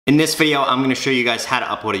In this video, I'm gonna show you guys how to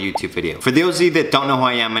upload a YouTube video. For those of you that don't know who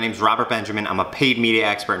I am, my name is Robert Benjamin. I'm a paid media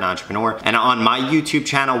expert and entrepreneur. And on my YouTube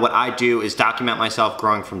channel, what I do is document myself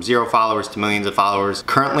growing from 0 followers to millions of followers.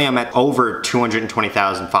 Currently, I'm at over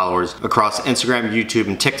 220,000 followers across Instagram, YouTube,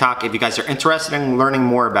 and TikTok. If you guys are interested in learning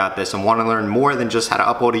more about this and wanna learn more than just how to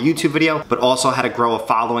upload a YouTube video, but also how to grow a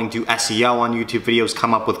following, do SEO on YouTube videos,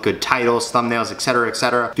 come up with good titles, thumbnails, etc.,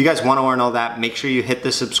 etc. If you guys wanna learn all that, make sure you hit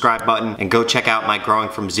the subscribe button and go check out my Growing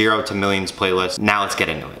from 0 to Millions playlist. Now let's get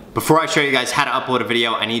into it. Before I show you guys how to upload a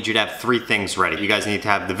video, I need you to have 3 things ready. You guys need to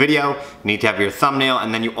have the video, you need to have your thumbnail,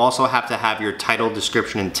 and then you also have to have your title,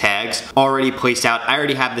 description, and tags already placed out. I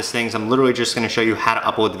already have these things. I'm literally just gonna show you how to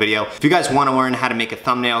upload the video. If you guys wanna learn how to make a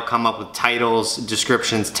thumbnail, come up with titles,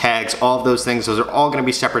 descriptions, tags, all of those things, those are all gonna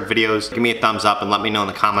be separate videos. Give me a thumbs up and let me know in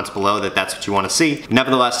the comments below that that's what you wanna see.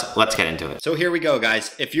 Nevertheless, let's get into it. So here we go,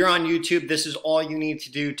 guys. If you're on YouTube, this is all you need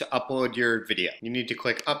to do to upload your video. You need to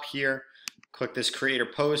click up here, click this creator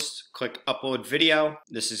post, click upload video.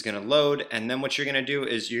 This is gonna load, and then what you're gonna do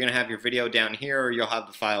is you're gonna have your video down here, or you'll have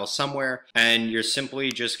the file somewhere, and you're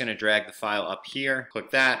simply just gonna drag the file up here,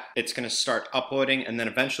 click that. It's gonna start uploading, and then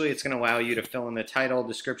eventually it's gonna allow you to fill in the title,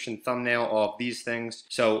 description, thumbnail, all of these things.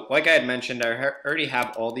 So like I had mentioned, I already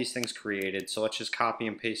have all these things created, so let's just copy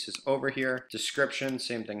and paste this over here. Description,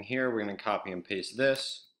 same thing here. We're gonna copy and paste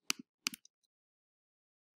this.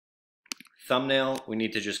 Thumbnail, we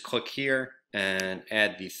need to just click here and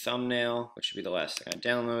add the thumbnail, which should be the last thing I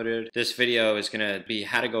downloaded. This video is gonna be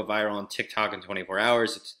how to go viral on TikTok in 24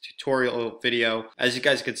 hours. It's a tutorial video. As you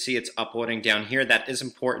guys could see, it's uploading down here. That is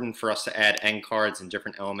important for us to add end cards and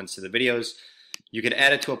different elements to the videos. You could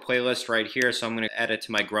add it to a playlist right here, so I'm going to add it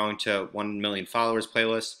to my Growing to 1 Million Followers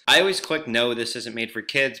playlist. I always click no, this isn't made for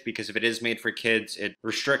kids, because if it is made for kids, it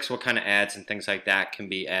restricts what kind of ads and things like that can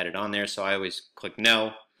be added on there, so I always click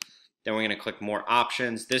no. Then we're going to click more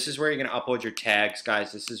options. This is where you're going to upload your tags,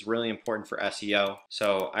 guys. This is really important for SEO.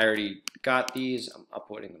 So I already got these. I'm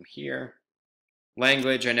uploading them here.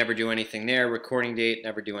 Language, I never do anything there. Recording date,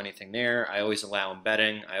 never do anything there. I always allow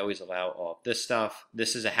embedding. I always allow all of this stuff.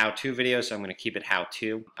 This is a how-to video, so I'm going to keep it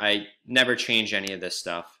how-to. I never change any of this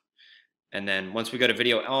stuff. And then once we go to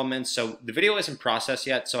video elements, so the video isn't processed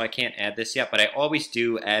yet, so I can't add this yet, but I always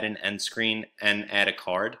do add an end screen and add a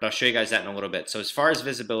card. But I'll show you guys that in a little bit. So as far as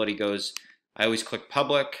visibility goes, I always click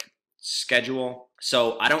public, schedule.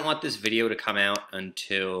 So I don't want this video to come out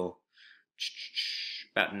until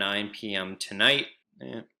about 9 p.m. tonight.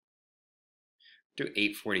 Do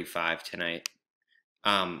 8:45 tonight.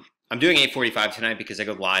 I'm doing 8:45 tonight because I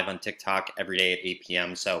go live on TikTok every day at 8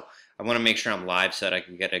 p.m. So I want to make sure I'm live so that I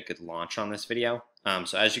can get a good launch on this video.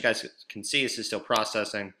 So as you guys can see, this is still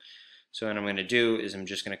processing. So what I'm going to do is I'm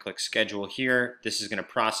just going to click schedule here. This is going to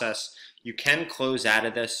process. You can close out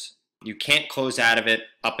of this. You can't close out of it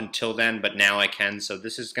up until then, but now I can. So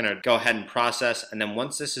this is going to go ahead and process. And then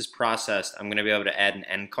once this is processed, I'm going to be able to add an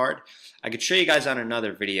end card. I could show you guys on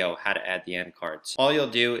another video how to add the end cards. All you'll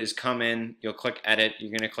do is come in, you'll click edit, you're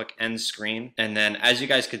going to click end screen. And then as you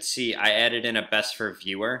guys could see, I added in a best for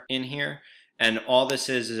viewer in here. And all this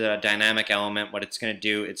is a dynamic element. What it's going to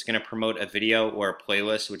do, it's going to promote a video or a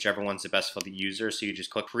playlist, whichever one's the best for the user. So you just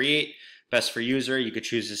click create. Best for user, you could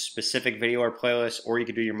choose a specific video or playlist, or you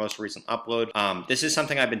could do your most recent upload. This is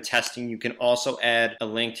something I've been testing. You can also add a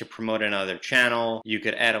link to promote another channel. You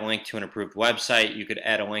could add a link to an approved website. You could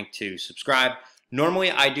add a link to subscribe. Normally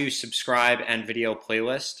I do subscribe and video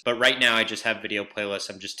playlist, but right now I just have video playlist.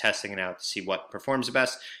 I'm just testing it out to see what performs the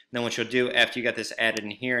best. And then what you'll do after you got this added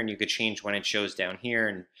in here, and you could change when it shows down here,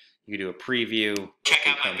 and you could do a preview. Check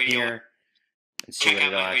out my video here and see what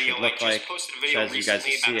it'll actually look like. So as you guys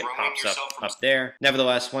can see, it pops up there.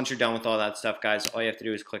 Nevertheless, once you're done with all that stuff, guys, all you have to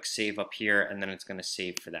do is click save up here, and then it's going to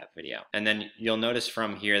save for that video. And then you'll notice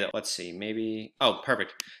from here that, let's see, maybe, oh,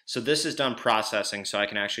 perfect. So this is done processing, so I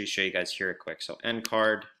can actually show you guys here quick. So end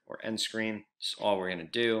card or end screen, that's all we're going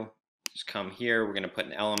to do. Just come here, we're going to put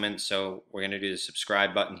an element, so we're going to do the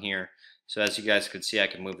subscribe button here. So as you guys could see, I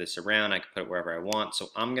can move this around, I can put it wherever I want. So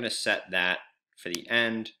I'm going to set that for the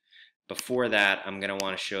end. Before that, I'm going to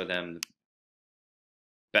want to show them the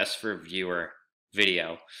best for viewer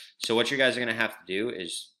video. So what you guys are going to have to do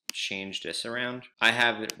is change this around. I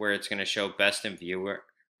have it where it's going to show best in viewer,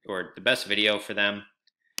 or the best video for them.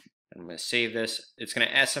 I'm gonna save this. It's gonna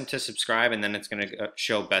ask them to subscribe, and then it's gonna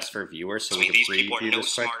show best for viewers. So we can these people are preview no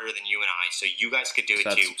this quick. smarter than you and I, so you guys could do it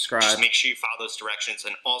So too. subscribe. Just make sure you follow those directions,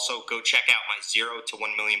 and also go check out my 0 to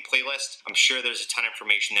 1 million playlist. I'm sure there's a ton of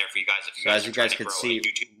information there for you guys if you guys as are you guys trying to can grow see, on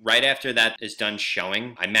YouTube. right after that is done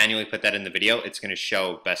showing, I manually put that in the video. It's gonna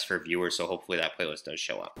show best for viewers, so hopefully that playlist does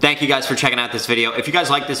show up. Thank you guys for checking out this video. If you guys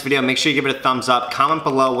like this video, make sure you give it a thumbs up. Comment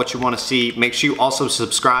below what you want to see. Make sure you also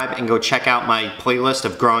subscribe and go check out my playlist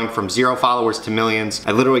of growing from 0 followers to millions.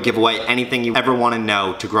 I literally give away anything you ever want to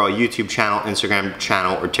know to grow a YouTube channel, Instagram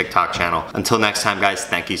channel, or TikTok channel. Until next time, guys,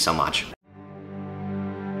 thank you so much.